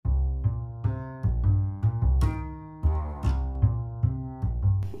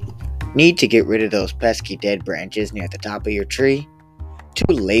Need to get rid of those pesky dead branches near the top of your tree?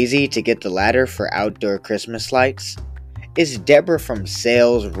 Too lazy to get the ladder for outdoor Christmas lights? Is Deborah from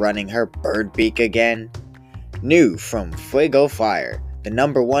sales running her bird beak again? New from Fuego Fire, the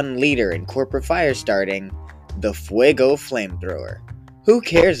 #1 leader in corporate fire starting, the Fuego Flamethrower. Who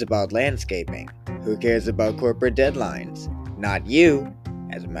cares about landscaping? Who cares about corporate deadlines? Not you.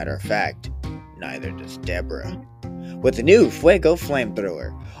 As a matter of fact, neither does Deborah. With the new Fuego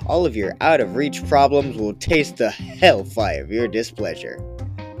Flamethrower, all of your out-of-reach problems will taste the hellfire of your displeasure.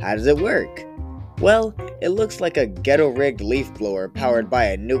 How does it work? Well, it looks like a ghetto-rigged leaf blower powered by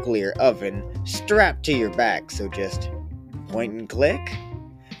a nuclear oven strapped to your back, so just point and click?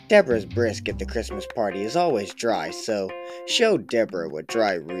 Deborah's brisk at the Christmas party is always dry, so show Deborah what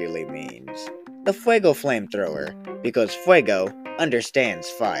dry really means. The Fuego Flamethrower, because Fuego understands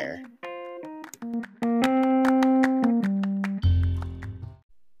fire.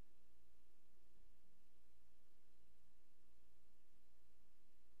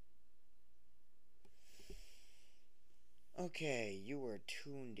 Okay, you are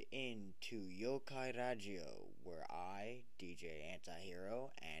tuned in to Youkai Rajio, where I, DJ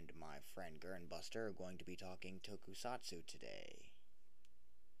Antihero, and my friend Gurnbuster are going to be talking Tokusatsu today.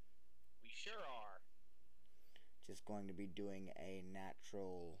 We sure are. Just going to be doing a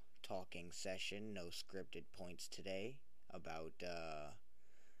natural talking session, no scripted points today, about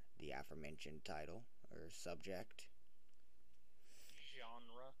the aforementioned title or subject.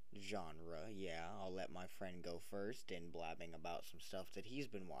 Genre, yeah. I'll let my friend go first in blabbing about some stuff that he's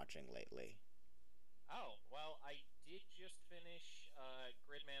been watching lately. Oh, well, I did just finish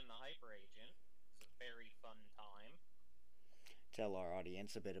Gridman the Hyper Agent. It was a very fun time. Tell our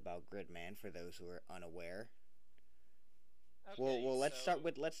audience a bit about Gridman for those who are unaware. Okay, Well, let's so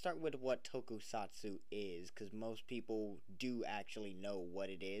start with what Tokusatsu is, because most people do actually know what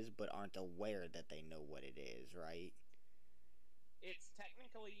it is, but aren't aware that they know what it is, right? it's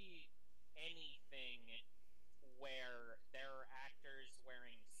technically anything where there are actors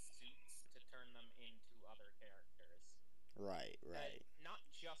wearing suits to turn them into other characters. Right, right. Not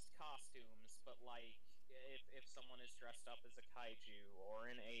just costumes, but like if someone is dressed up as a kaiju or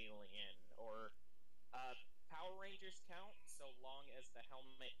an alien or uh, Power Rangers count so long as the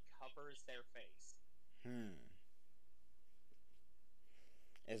helmet covers their face. Hmm.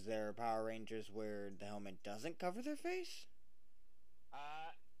 Is there Power Rangers where the helmet doesn't cover their face?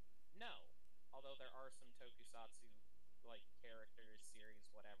 Uh, no. Although there are some tokusatsu, like, characters, series,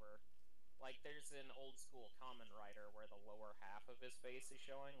 whatever. Like, there's an old school Kamen Rider where the lower half of his face is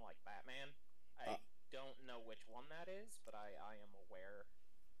showing, like Batman. Uh, I don't know which one that is, but I am aware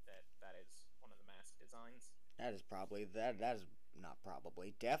that that is one of the mask designs. that is not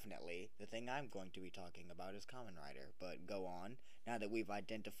probably, definitely the thing I'm going to be talking about is Kamen Rider. But go on. Now that we've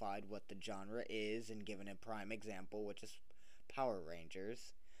identified what the genre is and given a prime example, which is Power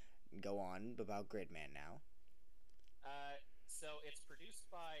Rangers, go on about Gridman now. So it's produced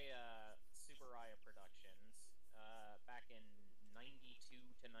by Subaraya Productions back in 92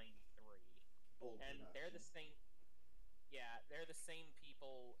 to 93. Old And they're the production. same. Yeah, they're the same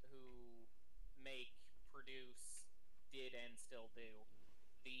people who make, produce, did, and still do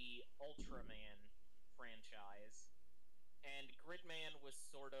the Ultraman franchise. And Gridman was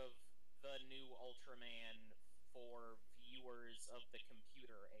sort of the new Ultraman for viewers of the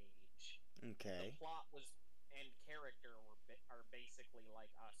computer age. The Okay. plot was and character are basically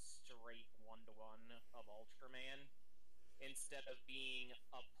like a straight one-to-one of Ultraman. Instead of being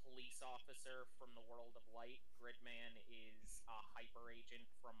a police officer from the world of light, Gridman is a hyper agent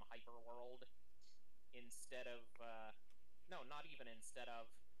from Hyperworld. Instead of, no, not even instead of,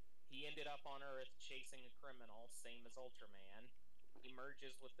 he ended up on Earth chasing a criminal, same as Ultraman. He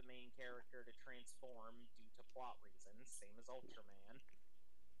merges with the main character to transform due to plot reasons, same as Ultraman.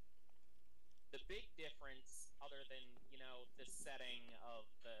 The big difference, other than, the setting of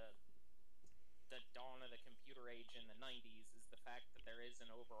the dawn of the computer age in the 90s, is the fact that there is an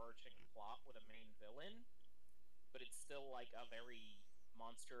overarching plot with a main villain, but it's still like a very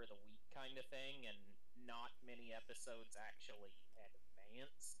monster of the week kind of thing, and not many episodes actually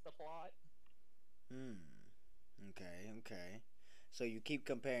advance the plot. Hmm. Okay. So you keep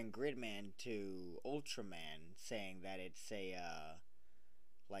comparing Gridman to Ultraman, saying that it's a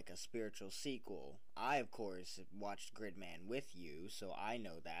like a spiritual sequel. I, of course, watched Gridman with you, so I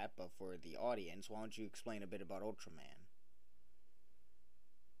know that. But for the audience, why don't you explain a bit about Ultraman?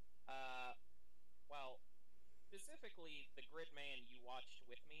 Uh, well, specifically, the Gridman you watched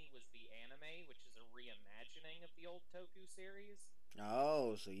with me was the anime, which is a reimagining of the old Toku series.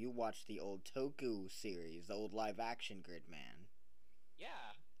 Oh, so you watched the old Toku series, the old live-action Gridman.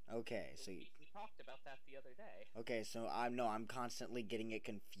 Yeah, Okay, so we talked about that the other day. okay, so I'm constantly getting it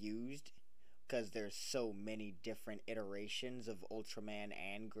confused because there's so many different iterations of Ultraman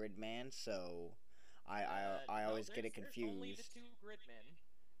and Gridman, so I No, always get it there's only the confused. two Gridmen.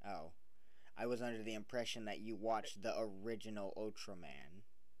 Oh, I was under the impression that you watched the original Ultraman.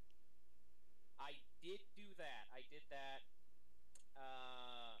 I did do that. I did that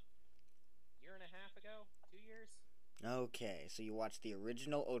year and a half ago, 2 years. Okay, so you watched the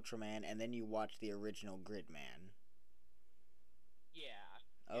original Ultraman and then you watched the original Gridman. Yeah,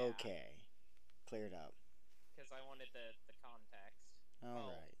 yeah, Okay, cleared up. because I wanted the context. All Well,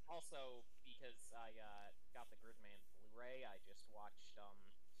 right. also because I got the Gridman Blu-ray, I just watched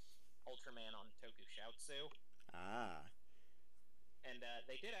Ultraman on Tokusatsu, Ah. and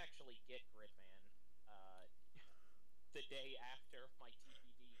they did actually get Gridman uh, the day after my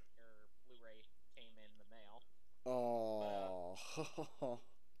DVD or Blu-ray came in the mail. But Oh.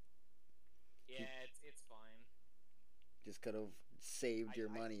 You yeah, it's fine. just could have saved your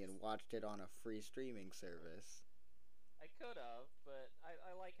I money and just watched it on a free streaming service. I could have, but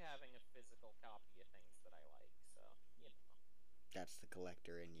I like having a physical copy of things that I like, so you know. That's the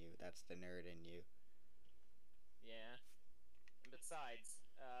collector in you. That's the nerd in you. Yeah. And besides,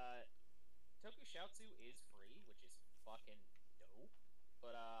 Tokusatsu is free, which is fucking dope.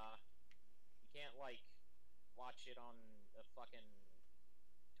 But you can't like watch it on a fucking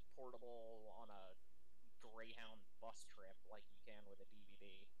portable on a Greyhound bus trip like you can with a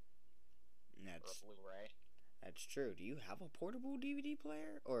DVD or a That's Blu-ray. that's true. Do you have a portable DVD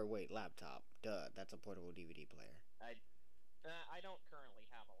player? Or wait, laptop. Duh, that's a portable DVD player. I don't currently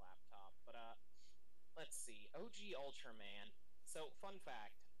have a laptop, but let's see. OG Ultraman. So, fun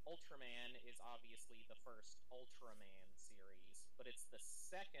fact: Ultraman is obviously the first Ultraman series, but it's the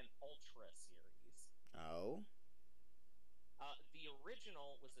second Ultra series. Oh? The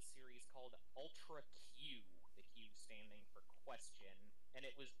original was a series called Ultra Q, the Q standing for question, and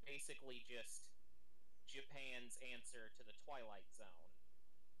it was basically just Japan's answer to the Twilight Zone.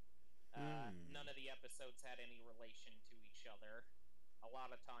 Hmm. None of the episodes had any relation to each other. A lot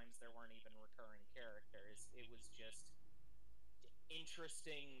of times there weren't even recurring characters. It was just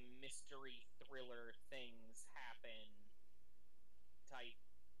interesting mystery thriller things happen type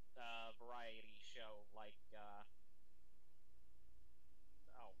variety show like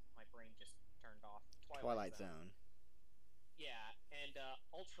oh, my brain just turned off. Twilight Twilight Zone. Zone. Yeah, and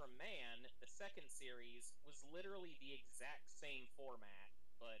Ultraman, the second series, was literally the exact same format,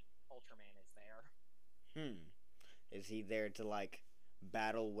 but Ultraman is there. Hmm. Is he there to, like,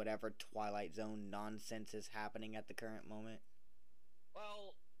 battle whatever Twilight Zone nonsense is happening at the current moment?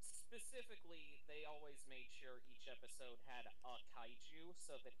 Well, specifically, they always made sure each episode had a kaiju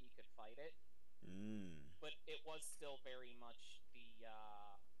so that he could fight it, Hmm. but it was still very much the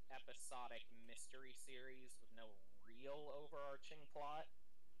episodic mystery series with no real overarching plot.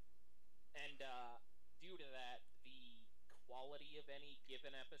 And due to that, the quality of any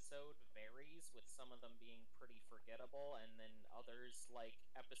given episode varies, with some of them being pretty forgettable, and then others, like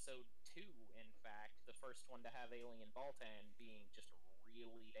episode 2, in fact, the first one to have Alien Baltan, being just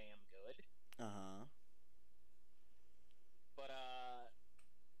really damn good. Uh huh. But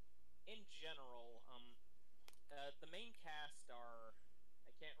in general, the main cast are,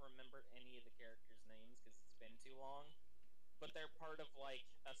 I can't remember any of the characters' names because it's been too long, but they're part of like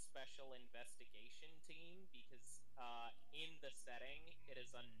a special investigation team because in the setting it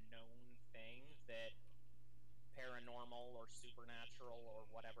is a known thing that paranormal or supernatural or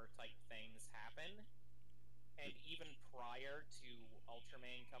whatever type things happen. And even prior to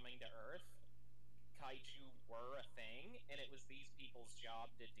Ultraman coming to Earth, kaiju were a thing, and it was these people's job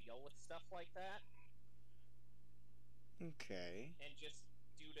to deal with stuff like that. Okay. And just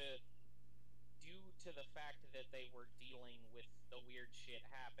due to the fact that they were dealing with the weird shit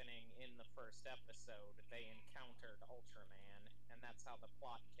happening in the first episode, they encountered Ultraman, and that's how the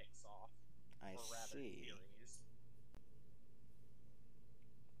plot kicks off, I or rather, see. series.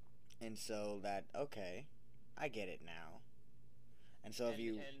 And so that, okay. I get it now. And so if And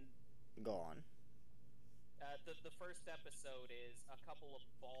you and go on. the first episode is a couple of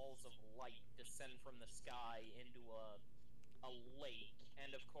balls of light descend from the sky into a lake,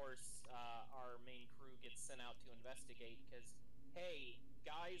 and of course, our main crew gets sent out to investigate because, hey,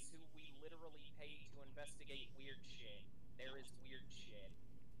 guys who we literally pay to investigate weird shit, there is weird shit,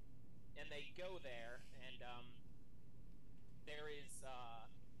 and they go there, and there is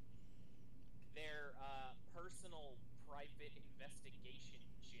their personal private investigation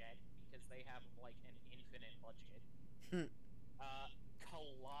jet because they have like an infinite budget. Uh,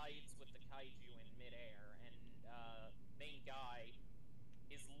 Collides with the kaiju in midair, and main guy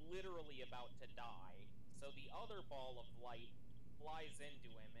is literally about to die. So the other ball of light flies into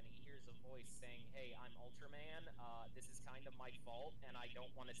him, and he hears a voice saying, "Hey, I'm Ultraman. This is kind of my fault, and I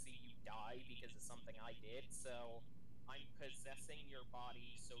don't want to see you die because of something I did. So I'm possessing your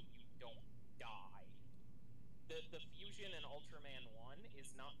body so you don't die." The fusion in Ultraman 1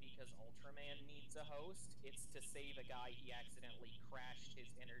 is not because Ultraman needs a host, it's to save a guy he accidentally crashed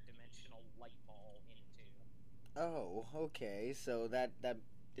his interdimensional light ball into. Oh, okay. So that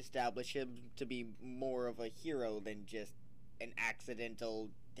established him to be more of a hero than just an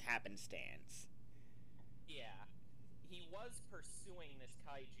accidental happenstance. Yeah. He was pursuing this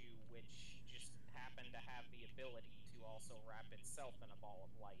kaiju, which just happened to have the ability to also wrap itself in a ball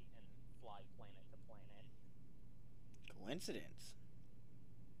of light and fly planet to planet. Coincidence.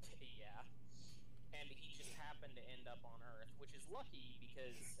 Yeah. And he just happened to end up on Earth, which is lucky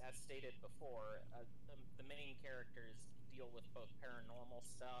because, as stated before, the main characters deal with both paranormal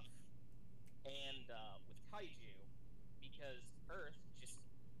stuff and with kaiju, because Earth just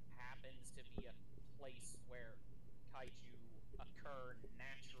happens to be a place where kaiju occur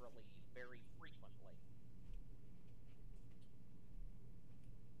naturally very frequently.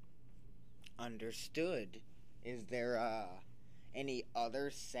 Understood. Is there any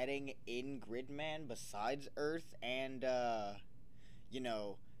other setting in Gridman besides Earth and you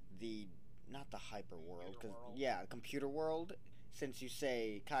know, the not the hyper world, Computer cuz world. yeah, computer world. Since you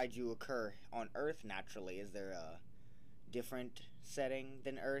say kaiju occur on Earth naturally, is there a different setting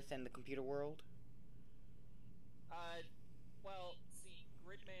than Earth and the computer world? Well, see,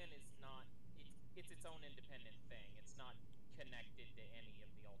 Gridman is not. It's its own independent thing. It's not connected to any of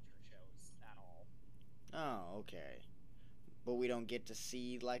the Ultra shows at all. Oh, okay. But we don't get to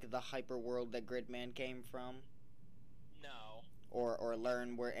see like the hyper world that Gridman came from, No. or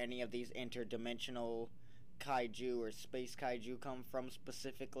learn where any of these interdimensional kaiju or space kaiju come from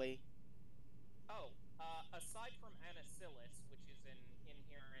specifically. Oh, aside from Ancillus, which is an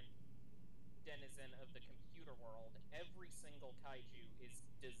inherent denizen of the computer world, every single kaiju is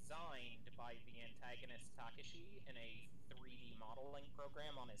designed by the antagonist Takashi in a 3D modeling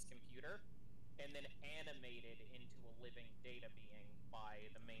program on his computer, and then animated into a living data being by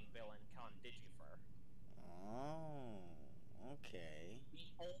the main villain, Condigifer. Oh, okay. The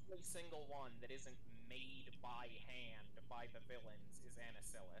only single one that isn't made by hand by the villains is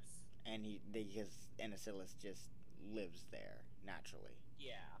Ancillus. And his Ancillus just lives there naturally.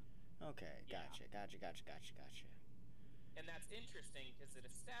 Yeah. Okay, Yeah. gotcha. And that's interesting because it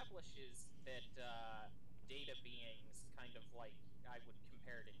establishes that data beings, kind of like I would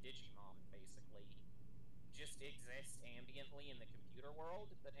compare to Digimon, basically, just exist ambiently in the computer world,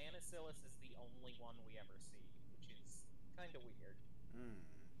 but Ancillus is the only one we ever see, which is kind of weird. Hmm.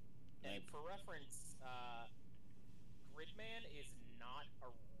 And Maybe. for reference, Gridman is not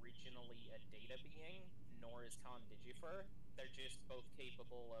originally a data being, nor is Condigifer. They're just both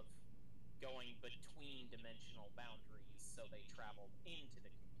capable of going between dimensional boundaries, so they traveled into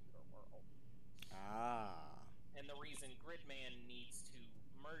the computer world. Ah. And the reason Gridman needs to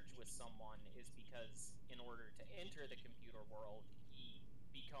merge with someone is because in order to enter the computer world, he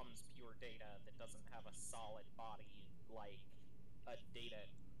becomes pure data that doesn't have a solid body like a data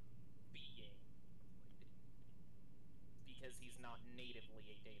being would, because he's not natively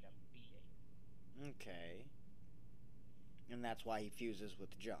a data being. Okay. And that's why he fuses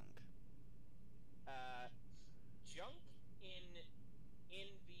with junk. Junk in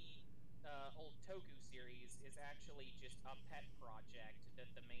the old Toku series is actually just a pet project that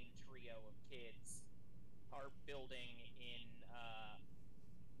the main trio of kids are building in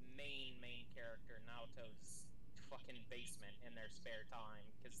main character Naoto's fucking basement in their spare time,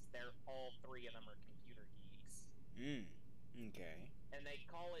 because they're all three of them are computer geeks. Okay. And they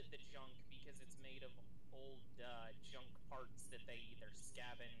call it the junk because it's made of old junk parts that they either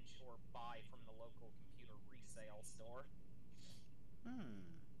scavenge or buy from the local computer resale store.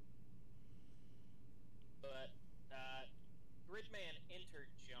 But Gridman entered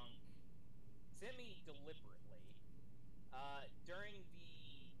junk semi-deliberately. During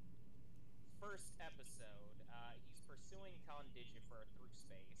the first episode, he's pursuing Condigifer through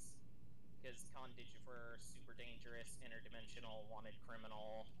space, because Condigifer, super dangerous, interdimensional, wanted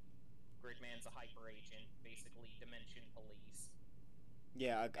criminal. Gridman's a hyper agent, basically dimension police.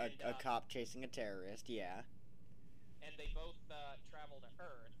 Yeah, a cop chasing a terrorist, yeah. And they both travel to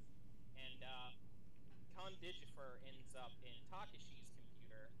Earth, and Condigifer ends up in Takashi's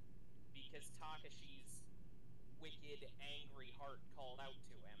computer because Takashi's wicked, angry heart called out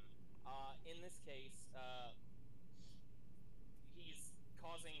to him. In this case, he's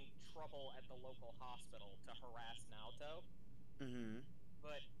causing trouble at the local hospital to harass Naoto. Mm-hmm.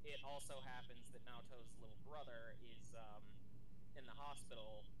 But it also happens that Naoto's little brother is in the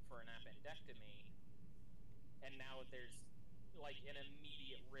hospital for an appendectomy, and now there's like an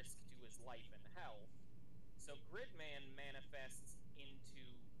immediate risk to his life and health. So Gridman manifests into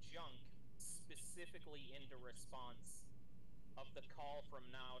junk specifically into response of the call from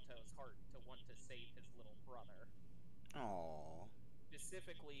Naoto's heart to want to save his little brother. Aww.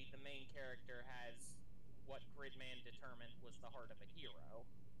 Specifically, the main character has what Gridman determined was the heart of a hero.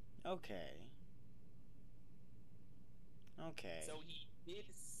 Okay. Okay. So he did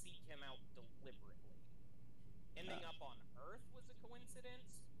seek him out deliberately. Ending up on Earth was a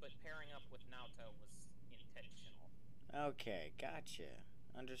coincidence, but pairing up with Naoto was intentional. Okay, gotcha.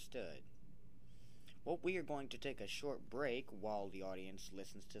 Understood. Well, we are going to take a short break while the audience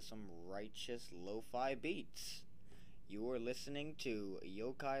listens to some righteous lo-fi beats. You are listening to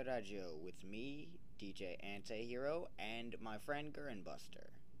Youkai Rajio with me, DJ Antihero, and my friend Gurren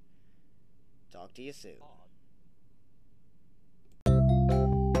Buster. Talk to you soon.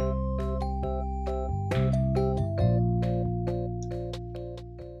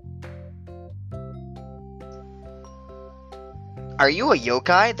 Are you a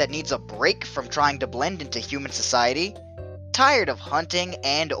yokai that needs a break from trying to blend into human society? Tired of hunting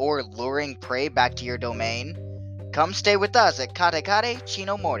and or luring prey back to your domain? Come stay with us at Katekare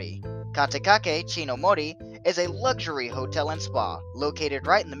Chinomori. Katekake Chinomori is a luxury hotel and spa located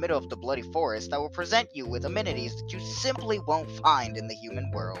right in the middle of the bloody forest that will present you with amenities that you simply won't find in the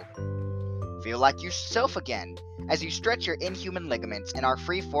human world. Feel like yourself again as you stretch your inhuman ligaments in our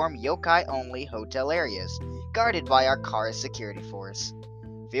free-form yokai-only hotel areas, guarded by our Kara security force.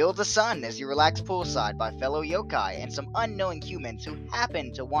 Feel the sun as you relax poolside by fellow yokai and some unknowing humans who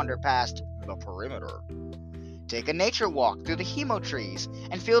happen to wander past the perimeter. Take a nature walk through the hemo trees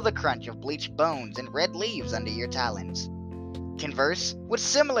and feel the crunch of bleached bones and red leaves under your talons. Converse with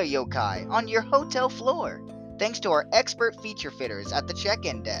similar yokai on your hotel floor, thanks to our expert feature fitters at the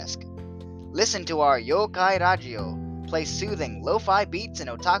check-in desk. Listen to our Youkai Rajio play soothing lo-fi beats and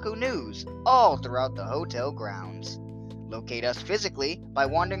otaku news all throughout the hotel grounds. Locate us physically by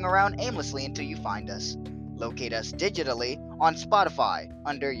wandering around aimlessly until you find us. Locate us digitally on Spotify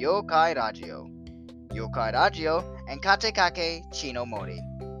under Youkai Rajio. Youkai Rajio and Katekake Chinomori.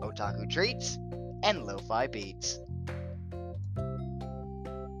 Otaku treats and lo-fi beats.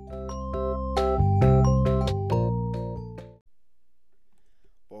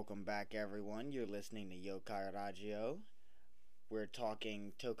 Welcome back, everyone. You're listening to Youkai Rajio. We're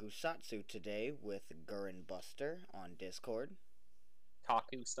talking Tokusatsu today with Gurren Buster on Discord.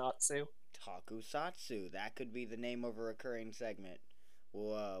 Talkusatsu? Talkusatsu. That could be the name of a recurring segment.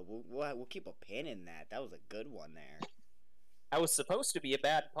 We'll keep a pin in that. That was a good one there. I was supposed to be a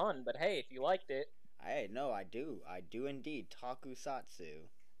bad pun, but hey, if you liked it. I do. I do indeed. Talkusatsu.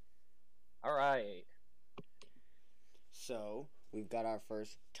 Alright. So, we've got our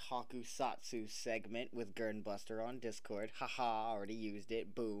first Talkusatsu segment with Gurren Buster on Discord. Haha, already used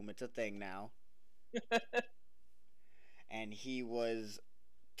it. Boom, it's a thing now. And he was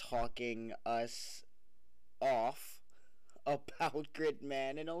talking us off about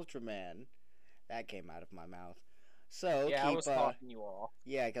Gridman and Ultraman. That came out of my mouth. So yeah, I was talking you off.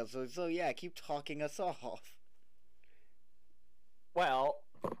 Yeah, keep talking us off. Well,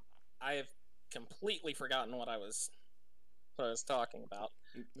 I've completely forgotten what I was talking about.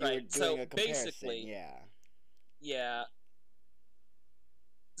 You were doing a comparison, basically, yeah.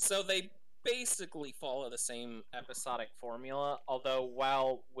 So they basically follow the same episodic formula, although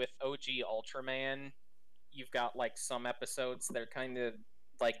while with OG Ultraman, you've got like some episodes that are kind of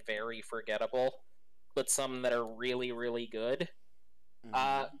like very forgettable, but some that are really, really good.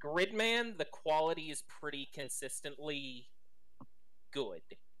 Gridman, the quality is pretty consistently good.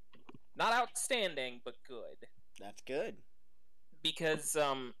 Not outstanding, but good. That's good. Because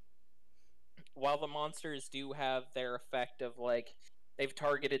while the monsters do have their effect of like they've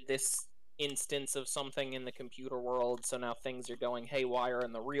targeted this instance of something in the computer world, so now things are going haywire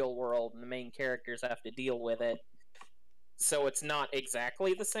in the real world and the main characters have to deal with it. So it's not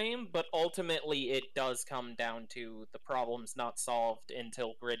exactly the same, but ultimately it does come down to the problem's not solved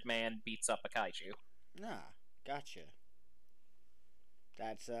until Gridman beats up a kaiju. Gotcha.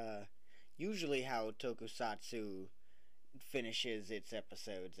 That's usually how Tokusatsu finishes its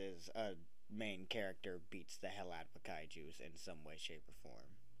episodes, is a main character beats the hell out of a kaijus in some way, shape, or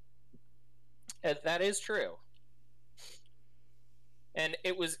form. That is true. And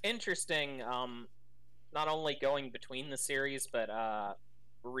it was interesting, not only going between the series, but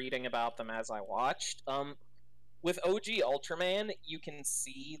reading about them as I watched. With OG Ultraman, you can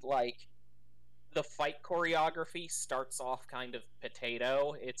see, like, the fight choreography starts off kind of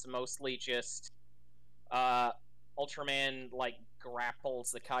potato. It's mostly just Ultraman like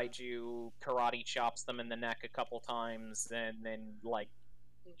grapples the kaiju, karate chops them in the neck a couple times, and then like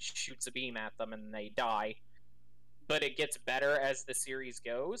shoots a beam at them and they die. But it gets better as the series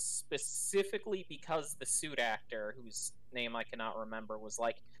goes, specifically because the suit actor, whose name I cannot remember, was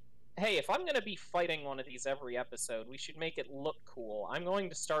like, hey, if I'm going to be fighting one of these every episode, we should make it look cool. I'm going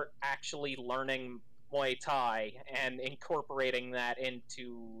to start actually learning Muay Thai and incorporating that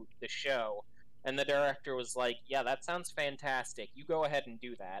into the show. And the director was like, yeah, that sounds fantastic. You go ahead and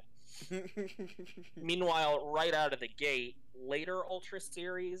do that. Meanwhile, right out of the gate, later Ultra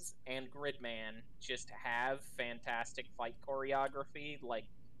Series and Gridman just have fantastic fight choreography, like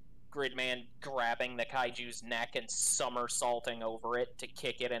Gridman grabbing the kaiju's neck and somersaulting over it to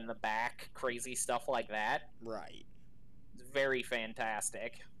kick it in the back, crazy stuff like that. Right. It's very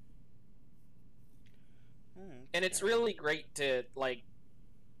fantastic. Okay. And it's really great to like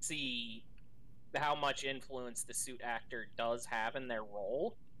see how much influence the suit actor does have in their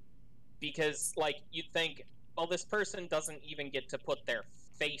role. Because like you'd think, well, this person doesn't even get to put their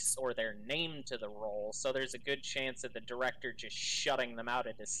face or their name to the role, so there's a good chance of the director just shutting them out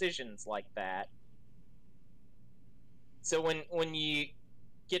of decisions like that. So when you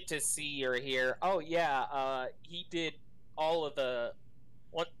get to see or hear, oh yeah, he did all of the.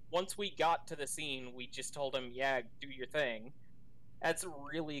 Once we got to the scene, we just told him, yeah, do your thing. That's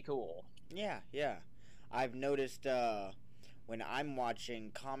really cool. Yeah. I've noticed when I'm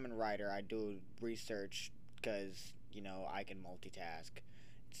watching Kamen Rider, I do research because, I can multitask.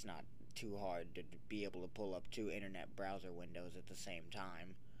 It's not too hard to be able to pull up 2 internet browser windows at the same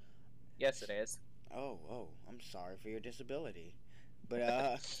time. Yes, it is. Oh, I'm sorry for your disability.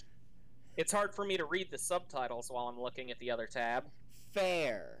 But, it's hard for me to read the subtitles while I'm looking at the other tab.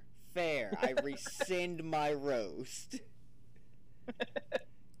 Fair. I rescind my roast.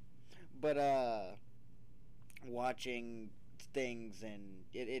 But, watching things and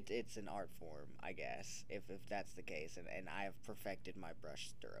it's an art form, I guess, if that's the case, and I have perfected my brush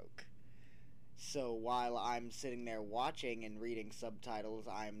stroke. So while I'm sitting there watching and reading subtitles,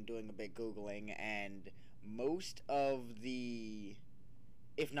 I'm doing a bit Googling, and most of the,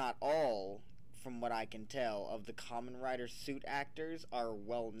 if not all, from what I can tell, of the Kamen Rider suit actors are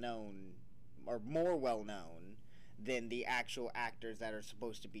well known, or more well known, than the actual actors that are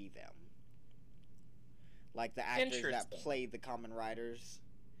supposed to be them. Like, the actors that play the Kamen Riders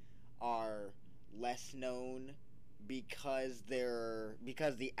are less known because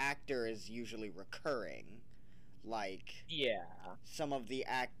the actor is usually recurring. Like, yeah, some of the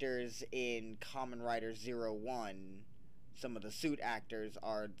actors in Kamen Rider 01, some of the suit actors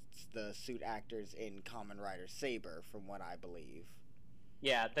are the suit actors in Kamen Rider Saber, from what I believe.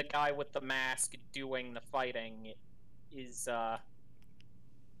 Yeah, the guy with the mask doing the fighting is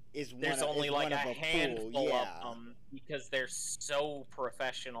there's only like a handful of them because they're so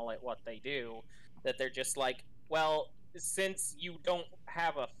professional at what they do that they're just like, well, since you don't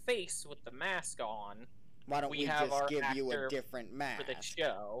have a face with the mask on, why don't we have just our give you a actor different mask for the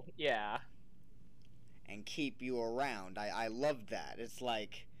show? Yeah. And keep you around. I love that. It's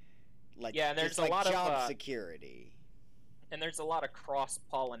like yeah, and there's it's a like lot job of security. And there's a lot of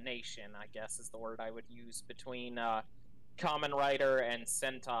cross-pollination, I guess is the word I would use, between Kamen Rider and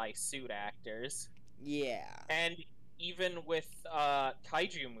Sentai suit actors. Yeah. And even with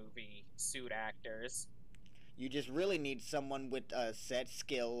kaiju movie suit actors. You just really need someone with a set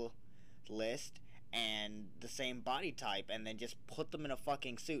skill list and the same body type, and then just put them in a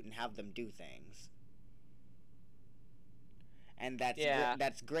fucking suit and have them do things. And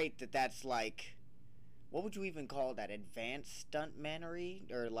that's great that's like, what would you even call that? Advanced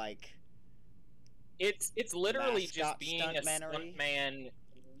stuntmanery? Or like... It's literally just being a stuntman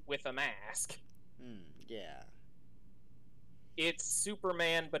with a mask. Yeah. It's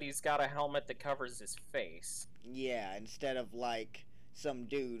Superman, but he's got a helmet that covers his face. Yeah, instead of like some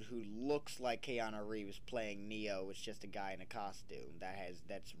dude who looks like Keanu Reeves playing Neo, it's just a guy in a costume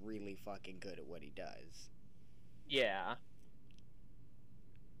that's really fucking good at what he does. Yeah.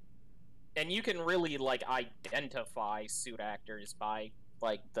 And you can really like identify suit actors by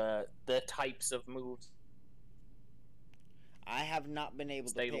like the types of moves I have not been able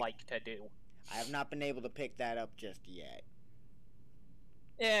to they like to do. I have not been able to pick that up just yet.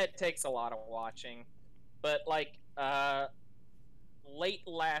 Yeah, it takes a lot of watching. But like late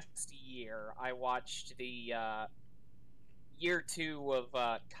last year I watched the year 2 of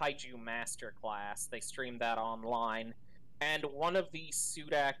Kaiju Masterclass. They streamed that online. And one of the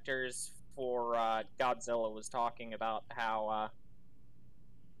suit actors for Godzilla was talking about how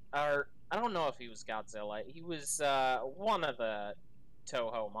I don't know if he was Godzilla. He was one of the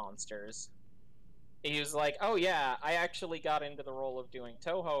Toho monsters. He was like, oh yeah, I actually got into the role of doing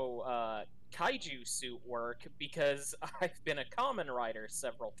Toho kaiju suit work because I've been a Kamen Rider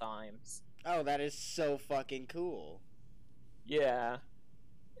several times. Oh, that is so fucking cool. Yeah,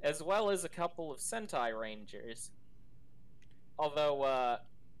 as well as a couple of Sentai Rangers. Although,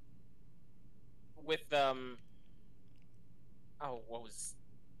 with oh,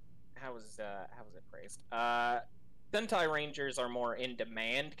 how was it phrased? Sentai Rangers are more in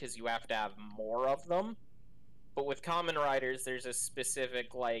demand because you have to have more of them. But with Kamen Riders, there's a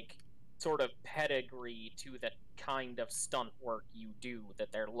specific like sort of pedigree to the kind of stunt work you do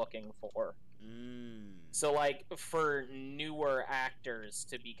that they're looking for. So, like, for newer actors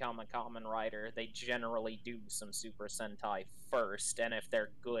to become a Kamen Rider, they generally do some Super Sentai first, and if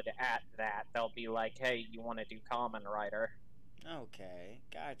they're good at that, they'll be like, hey, you want to do Kamen Rider? Okay,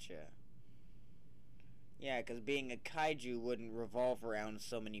 gotcha. Yeah, because being a kaiju wouldn't revolve around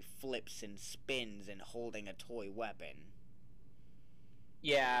so many flips and spins and holding a toy weapon.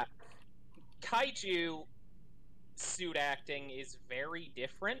 Yeah, Kaiju suit acting is very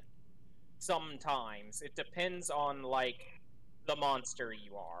different sometimes. It depends on, like, the monster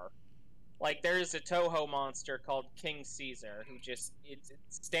you are. Like, there's a Toho monster called King Caesar who just it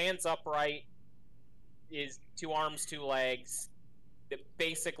stands upright, is 2 arms, 2 legs,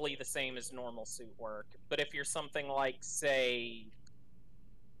 basically the same as normal suit work. But if you're something like, say,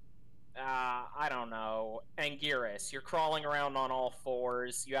 I don't know, Anguirus, you're crawling around on all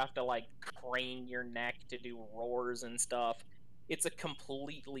fours, you have to, like, crane your neck to do roars and stuff. It's a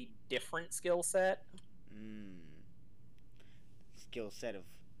completely different skill set. Skill set of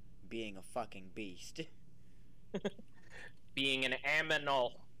being a fucking beast. Being an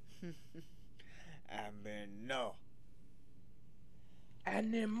aminal. I mean, no.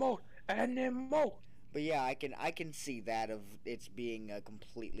 Animal. But yeah, I can see that of it's being a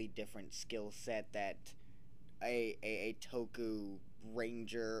completely different skill set that a Toku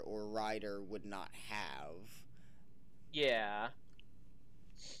ranger or rider would not have. Yeah.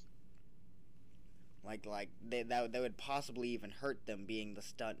 That would possibly even hurt them being the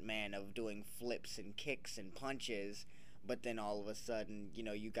stunt man of doing flips and kicks and punches, but then all of a sudden,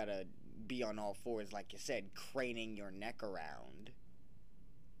 you gotta be on all fours, like you said, craning your neck around.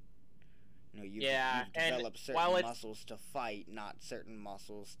 Yeah, You've and developed while certain it's muscles to fight, not certain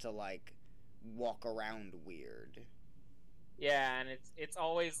muscles to like walk around weird. yeah, and it's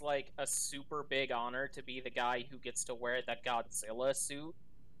always like a super big honor to be the guy who gets to wear the Godzilla suit,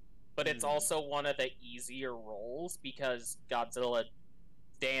 but it's also one of the easier roles because Godzilla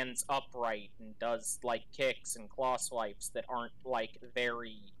stands upright and does like kicks and claw swipes that aren't like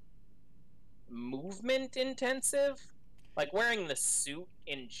very movement intensive. Like wearing the suit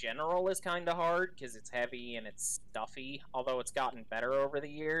in general is kind of hard because it's heavy and it's stuffy, although it's gotten better over the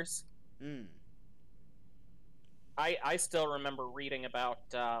years. I still remember reading about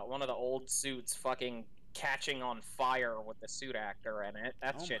one of the old suits fucking catching on fire with the suit actor in it.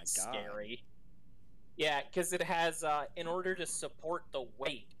 That Oh my shit's god. scary. Yeah, because it has, in order to support the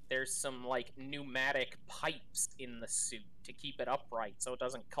weight, there's some, like, pneumatic pipes in the suit to keep it upright so it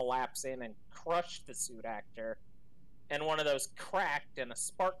doesn't collapse in and crush the suit actor. And one of those cracked and a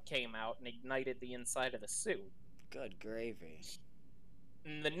spark came out and ignited the inside of the suit. Good gravy.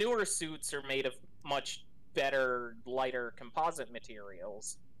 And the newer suits are made of much better, lighter composite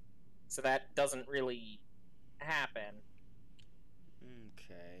materials, so that doesn't really happen.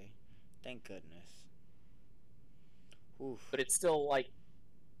 Okay. Thank goodness. Oof. But it's still, like,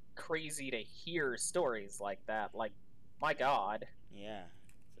 crazy to hear stories like that. Like, my god. Yeah.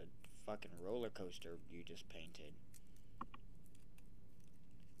 It's a fucking roller coaster you just painted.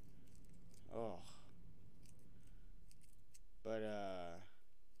 Oh. But,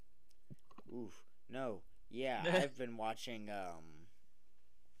 oof. No. Yeah, I've been watching,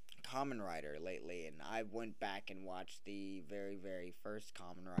 Kamen Rider lately, and I went back and watched the very, very first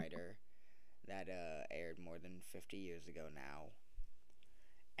Kamen Rider that, aired more than 50 years ago now.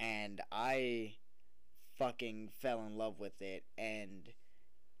 And I fucking fell in love with it, and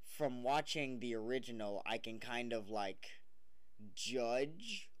from watching the original, I can kind of, like,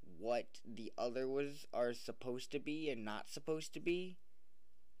 judge what the other are supposed to be and not supposed to be.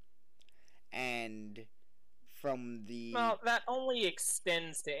 And from the Well, that only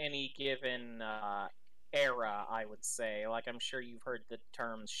extends to any given era, I would say. Like, I'm sure you've heard the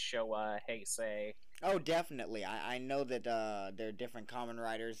terms Showa, Heisei. oh, definitely, I know that there are different Kamen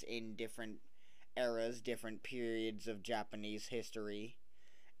Riders in different eras, different periods of Japanese history,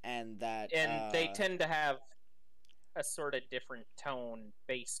 and that And they tend to have a sort of different tone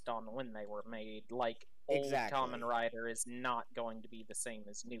based on when they were made. Like, old Exactly. Kamen Rider is not going to be the same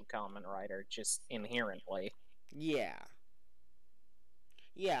as new Kamen Rider, just inherently. Yeah.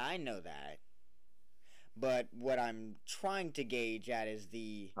 Yeah, I know that. But what I'm trying to gauge at is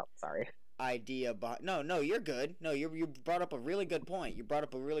the Oh, sorry. idea behind. No, you're good. No, you brought up a really good point. You brought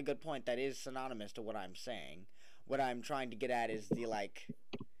up a really good point that is synonymous to what I'm saying. What I'm trying to get at is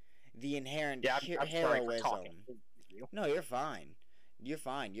the inherent Yeah, I'm sorry for talking heroism. to you. No, you're fine. You're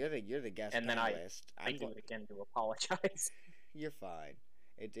fine. You're the guest And then panelist. I do it again to apologize. You're fine.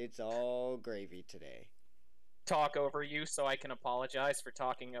 It's all gravy today. Talk over you so I can apologize for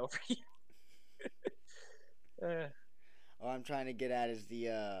talking over you. What I'm trying to get at is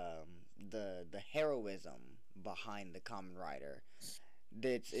the heroism behind the Kamen Rider.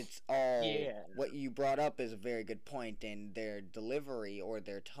 It's all Yeah. what you brought up is a very good point, and their delivery or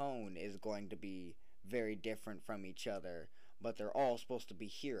their tone is going to be very different from each other, but they're all supposed to be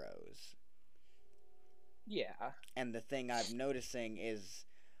heroes. Yeah. And the thing I'm noticing is,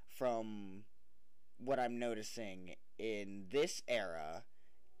 from what I'm noticing in this era,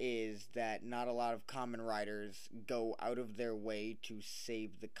 is that not a lot of common writers go out of their way to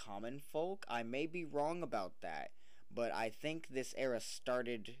save the common folk. I may be wrong about that, but I think this era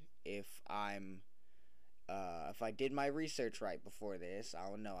started, if I did my research right before this, I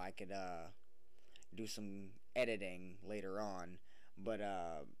don't know, I could do some editing later on, but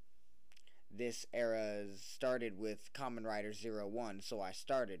this era started with Kamen Rider 01, so I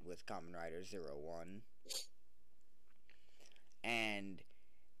started with Kamen Rider 01. And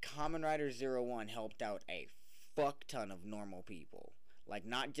Kamen Rider 01 helped out a fuck ton of normal people. Like,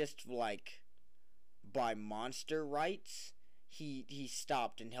 not just, like, by monster rights, he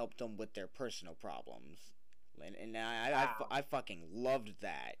stopped and helped them with their personal problems. And I fucking loved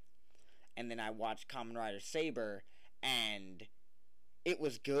that. And then I watched Kamen Rider Saber, and it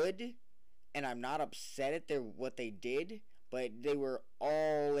was good, and I'm not upset at what they did, but they were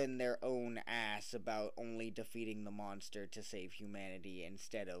all in their own ass about only defeating the monster to save humanity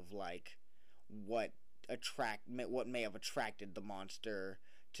instead of like what may have attracted the monster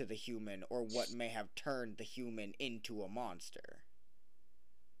to the human, or what may have turned the human into a monster.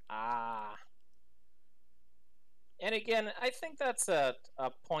 And again, I think that's a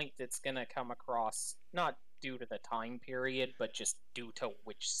point that's going to come across not due to the time period, but just due to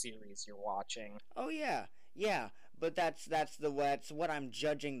which series you're watching. Oh yeah, but that's what I'm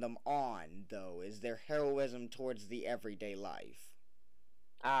judging them on, though, is their heroism towards the everyday life.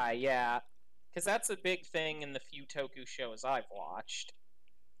 Yeah, because that's a big thing in the few Toku shows I've watched.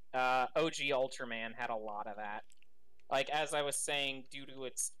 OG Ultraman had a lot of that. Like, as I was saying, due to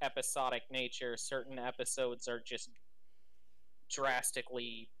its episodic nature, certain episodes are just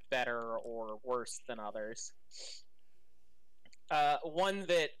drastically better or worse than others. One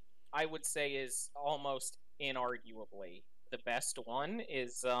that I would say is almost inarguably the best one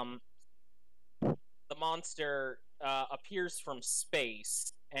is the monster appears from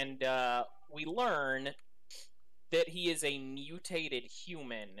space, and we learn that he is a mutated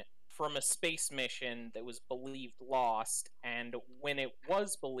human from a space mission that was believed lost, and when it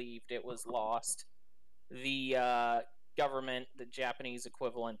was believed it was lost, the government, the Japanese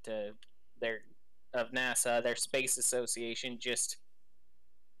equivalent to their of NASA, their space association, just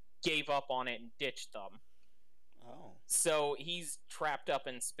gave up on it and ditched them. Oh. So he's trapped up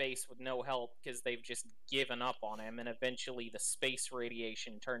in space with no help because they've just given up on him, and eventually the space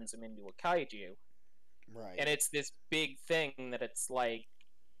radiation turns him into a kaiju. Right. And it's this big thing that it's like,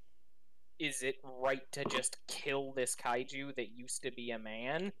 is it right to just kill this kaiju that used to be a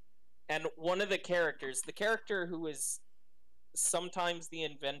man? And one of the characters, the character who is sometimes the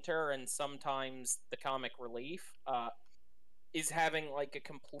inventor and sometimes the comic relief, is having like a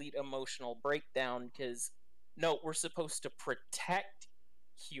complete emotional breakdown because no, we're supposed to protect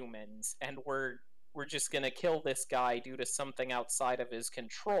humans, and we're just gonna kill this guy due to something outside of his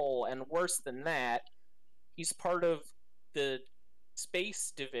control. And worse than that, he's part of the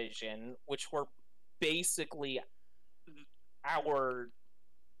space division, which were basically our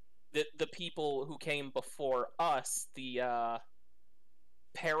the people who came before us, the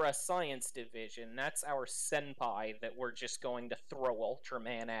Parascience division. That's our senpai that we're just going to throw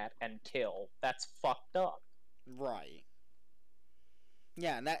Ultraman at and kill. That's fucked up. Right.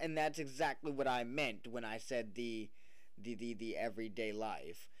 Yeah, and that's exactly what I meant when I said the everyday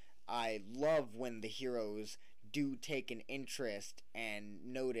life. I love when the heroes do take an interest and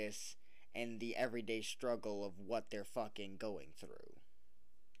notice in the everyday struggle of what they're fucking going through.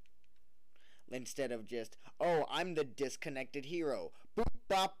 Instead of just, oh, I'm the disconnected hero. Boop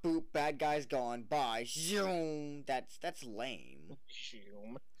bop, boop, bad guy's gone, bye, zoom. That's lame.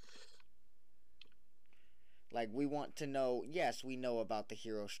 Zoom. Like, we want to know, yes, we know about the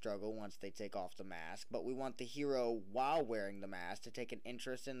hero's struggle once they take off the mask, but we want the hero, while wearing the mask, to take an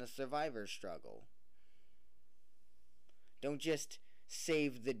interest in the survivor's struggle. Don't just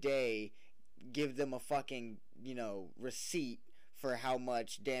save the day, give them a fucking, receipt for how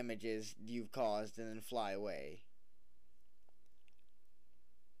much damages you've caused, and then fly away.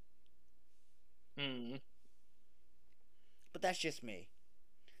 But that's just me.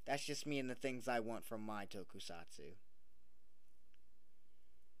 That's just me and the things I want from my tokusatsu.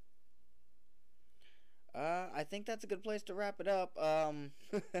 I think that's a good place to wrap it up.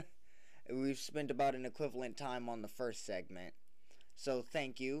 We've spent about an equivalent time on the first segment. So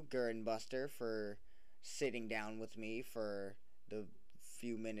thank you, Gurren Buster, for sitting down with me for the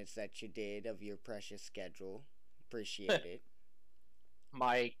few minutes that you did of your precious schedule. Appreciate it.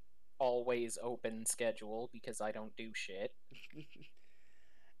 My always open schedule, because I don't do shit.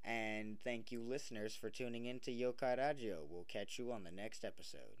 And thank you, listeners, for tuning in to Youkai Rajio. We'll catch you on the next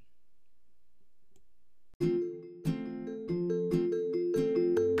episode.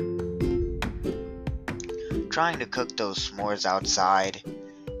 Trying to cook those s'mores outside?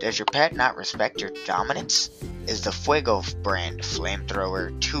 Does your pet not respect your dominance? Is the Fuego brand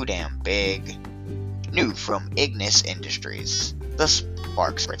flamethrower too damn big? New from Ignis Industries, the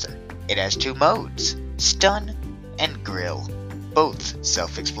Spark Spritzer. It has 2 modes, stun and grill, both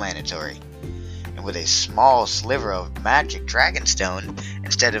self-explanatory. And with a small sliver of magic dragonstone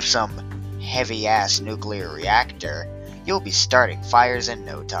instead of some heavy-ass nuclear reactor, you'll be starting fires in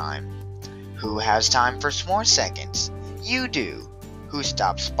no time. Who has time for s'more seconds? You do. Who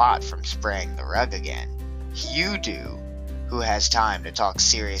stops Spot from spraying the rug again? You do. Who has time to talk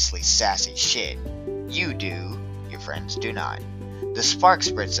seriously sassy shit? You do. Your friends do not. The Spark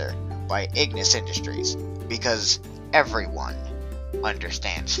Spritzer by Ignis Industries, because everyone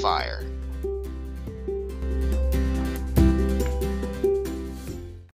understands fire.